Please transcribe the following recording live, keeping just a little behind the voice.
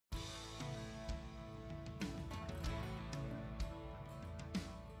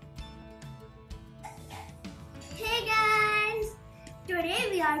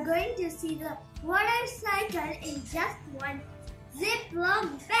we are going to see the water cycle in just one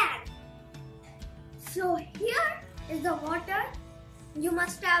Ziploc bag. So here is the water. You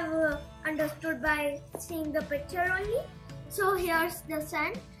must have understood by seeing the picture only. So here's the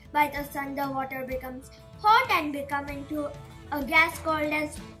sun. By the sun the water becomes hot and become into a gas called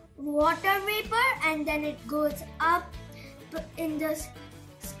as water vapor, and then it goes up in the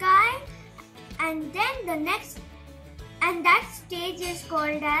sky, and then that stage is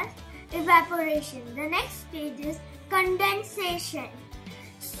called as evaporation. The next stage is condensation.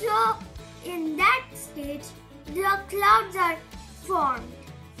 So in that stage the clouds are formed.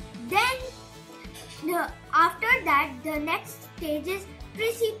 Then after that the next stage is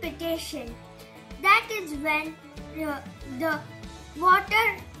precipitation. That is when the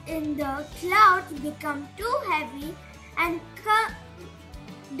water in the clouds become too heavy and come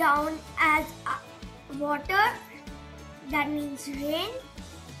down as water. That means rain,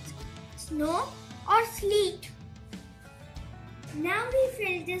 snow or sleet. Now we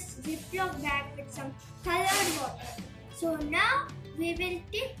fill this Ziploc bag with some colored water. So now we will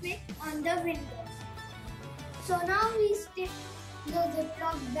tip it on the windows. So now we stick the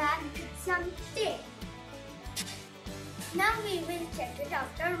Ziploc bag with some tape. Now we will check it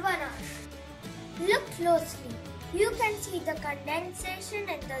after 1 hour. Look closely. You can see the condensation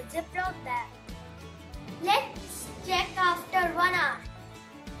in the Ziploc bag. Let's check after 1 hour.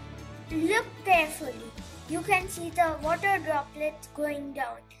 Look carefully. You can see the water droplets going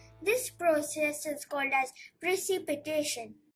down. This process is called as precipitation.